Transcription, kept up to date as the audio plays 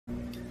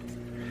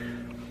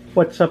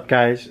What's up,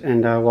 guys,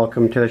 and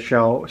welcome to the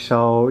show.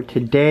 So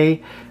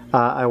today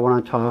I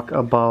want to talk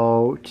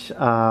about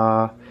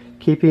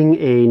keeping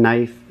a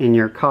knife in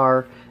your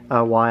car,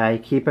 why I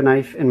keep a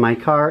knife in my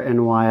car,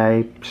 and why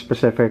I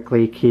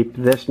specifically keep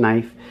this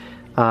knife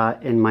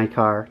in my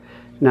car.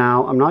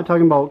 Now, I'm not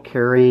talking about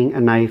carrying a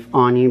knife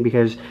on you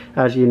because,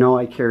 as you know,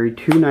 I carry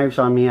two knives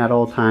on me at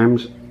all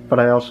times, but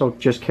I also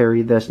just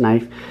carry this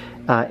knife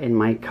in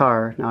my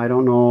car. Now, I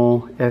don't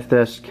know if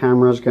this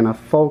camera is going to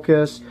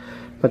focus,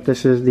 but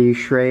this is the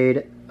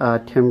Schrade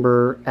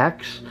Timber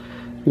X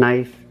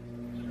knife,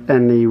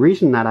 and the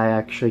reason that I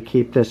actually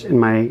keep this in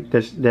my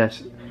this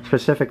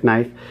specific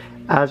knife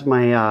as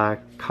my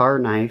car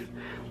knife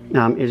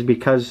is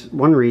because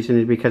one reason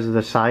is because of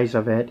the size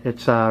of it.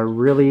 It's a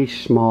really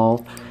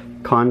small,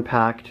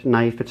 compact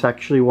knife. It's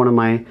actually one of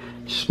my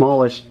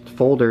smallest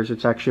folders.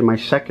 It's actually my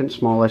second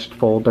smallest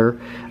folder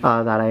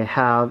that I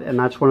have, and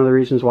that's one of the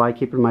reasons why I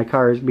keep it in my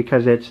car, is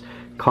because it's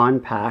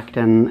compact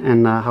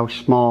and how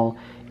small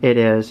it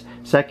is.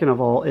 Second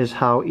of all is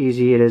how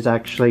easy it is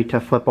actually to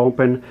flip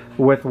open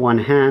with one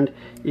hand.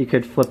 You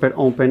could flip it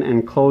open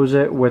and close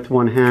it with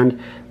one hand,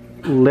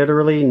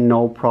 literally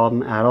no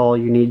problem at all.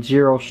 You need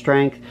zero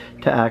strength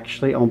to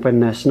actually open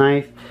this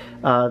knife.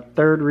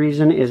 Third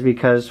reason is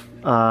because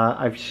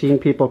I've seen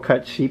people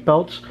cut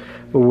seatbelts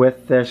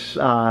with this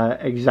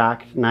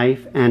exact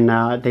knife,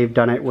 and they've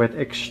done it with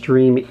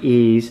extreme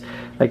ease.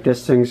 Like,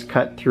 this thing's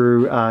cut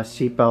through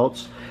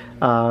seatbelts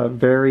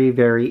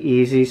very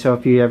easy. So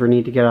if you ever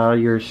need to get out of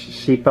your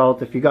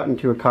seatbelt, if you got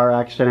into a car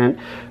accident,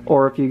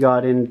 or if you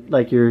got in,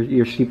 like, your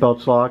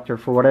seatbelt's locked, or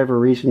for whatever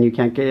reason you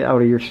can't get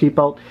out of your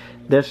seatbelt,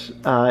 this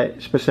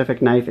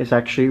specific knife is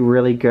actually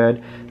really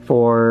good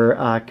for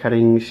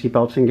cutting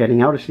seatbelts and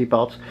getting out of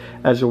seatbelts,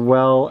 as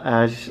well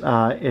as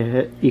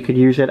you could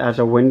use it as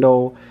a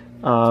window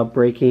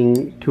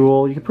breaking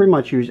tool. You could pretty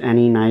much use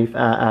any knife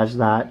as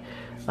that.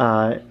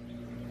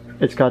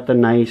 It's got the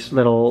nice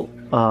little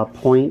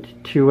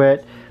point to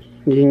it.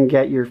 You can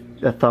get your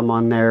thumb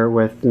on there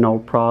with no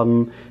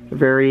problem.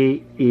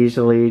 Very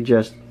easily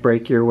just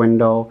break your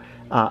window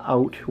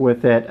out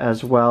with it,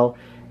 as well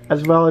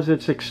as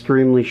it's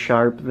extremely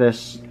sharp.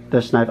 This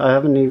knife, I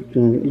haven't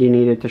even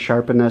needed to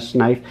sharpen this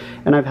knife,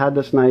 and I've had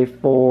this knife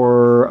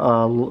for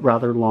a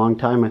rather long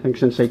time. I think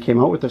since they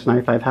came out with this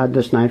knife, I've had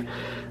this knife.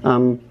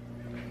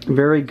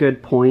 Very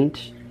good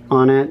point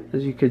on it,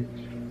 as you could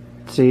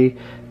see.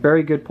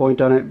 Very good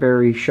point on it,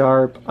 very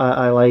sharp.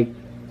 I like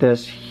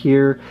this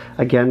here,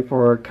 again,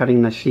 for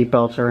cutting the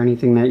seatbelts or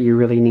anything that you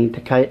really need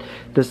to cut.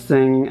 This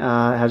thing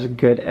has a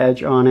good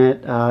edge on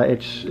it.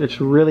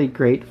 It's really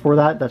great for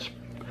that. That's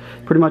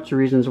pretty much the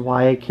reasons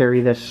why I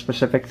carry this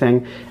specific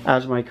thing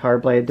as my car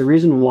blade. The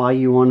reason why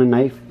you want a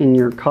knife in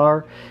your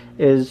car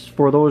is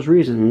for those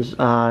reasons.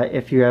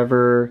 If you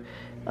ever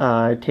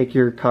take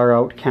your car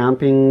out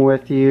camping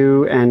with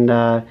you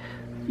and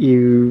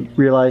you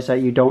realize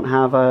that you don't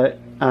have a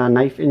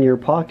knife in your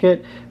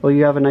pocket, well,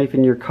 you have a knife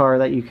in your car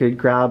that you could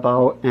grab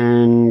out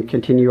and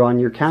continue on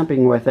your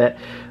camping with it.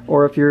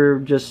 Or if you're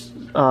just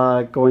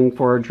going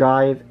for a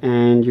drive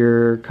and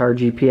your car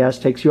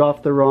GPS takes you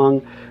off the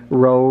wrong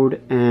road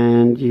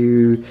and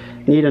you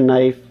need a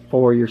knife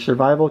for your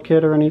survival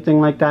kit or anything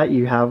like that,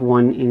 you have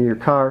one in your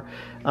car.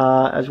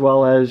 As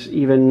well as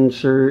even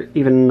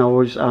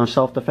those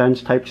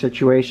self-defense type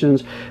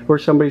situations where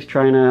somebody's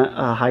trying to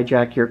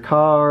hijack your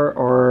car,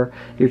 or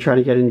you're trying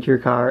to get into your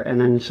car and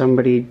then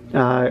somebody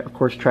of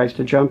course tries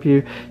to jump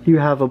you. You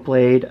have a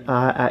blade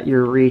at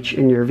your reach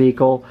in your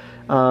vehicle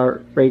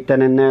right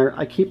then and there.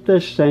 I keep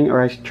this thing,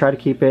 or I try to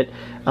keep it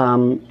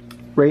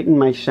right in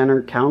my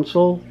center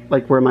console,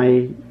 like where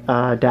my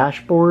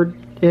dashboard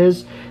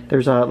is.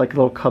 There's like a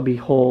little cubby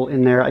hole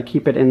in there. I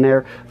keep it in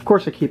there. Of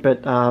course, I keep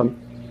it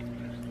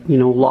you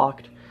know,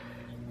 locked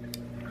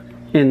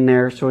in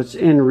there, so it's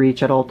in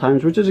reach at all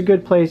times, which is a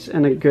good place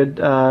and a good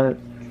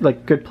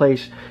good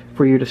place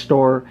for you to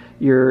store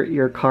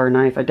your car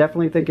knife. I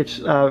definitely think it's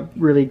a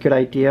really good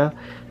idea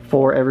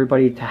for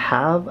everybody to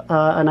have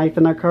a knife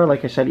in their car.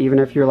 Like I said, even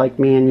if you're like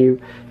me and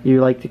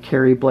you like to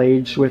carry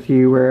blades with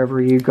you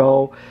wherever you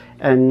go,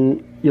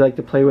 and you like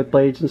to play with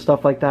blades and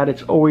stuff like that,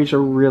 it's always a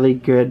really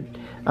good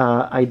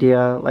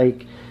idea.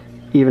 Like,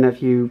 even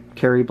if you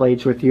carry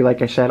blades with you,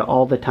 like I said,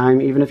 all the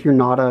time, even if you're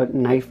not a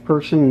knife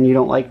person and you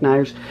don't like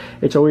knives,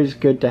 it's always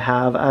good to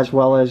have. As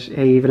well as,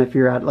 hey, even if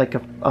you're at like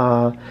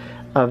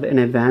of an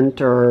event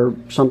or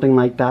something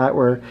like that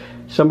where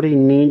somebody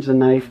needs a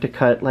knife to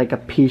cut like a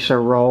piece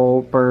of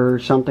rope or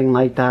something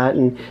like that,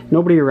 and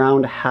nobody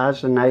around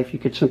has a knife, you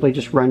could simply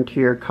just run to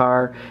your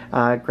car,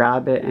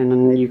 grab it, and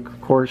then you, of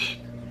course,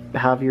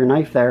 have your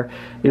knife there.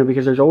 You know,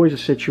 because there's always a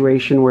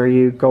situation where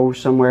you go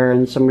somewhere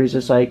and somebody's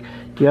just like,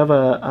 do you have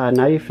a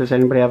knife? Does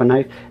anybody have a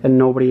knife? And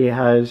nobody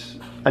has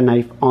a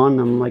knife on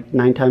them. Like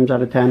 9 times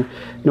out of 10,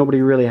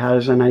 nobody really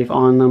has a knife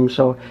on them.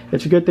 So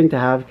it's a good thing to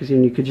have, because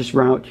then you could just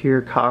run out to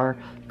your car,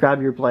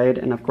 grab your blade,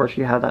 and of course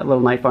you have that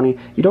little knife on you.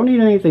 You don't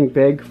need anything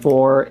big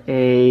for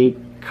a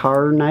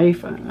car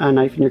knife, a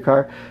knife in your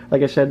car.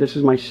 Like I said, this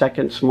is my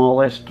second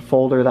smallest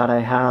folder that I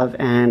have,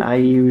 and I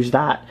use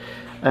that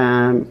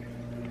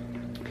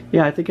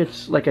Yeah, I think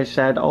it's, like I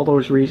said, all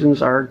those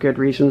reasons are good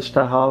reasons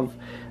to have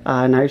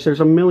knives.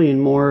 There's a million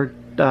more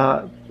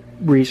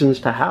reasons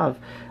to have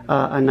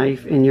a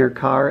knife in your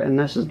car, and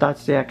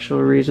that's the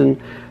actual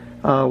reason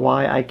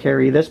why I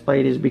carry this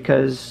blade, is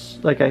because,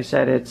 like I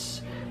said,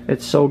 it's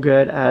so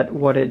good at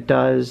what it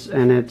does,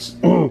 and it's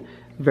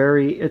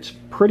it's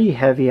pretty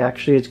heavy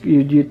actually.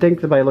 You'd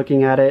think that by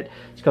looking at it,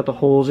 it's got the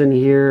holes in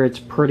here, it's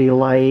pretty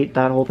light,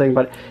 that whole thing,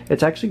 but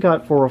it's actually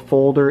got, for a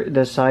folder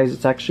this size,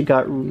 it's actually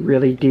got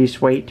really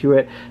decent weight to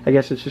it. I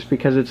guess it's just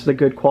because it's the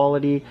good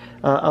quality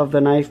of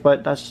the knife,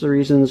 but that's the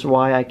reasons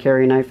why I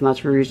carry a knife, and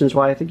that's the reasons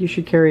why I think you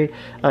should carry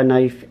a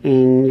knife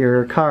in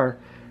your car.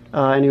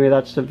 Anyway,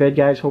 that's the vid,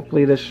 guys.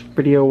 Hopefully this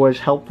video was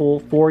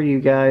helpful for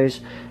you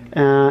guys.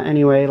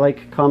 Anyway,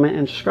 like, comment,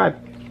 and subscribe.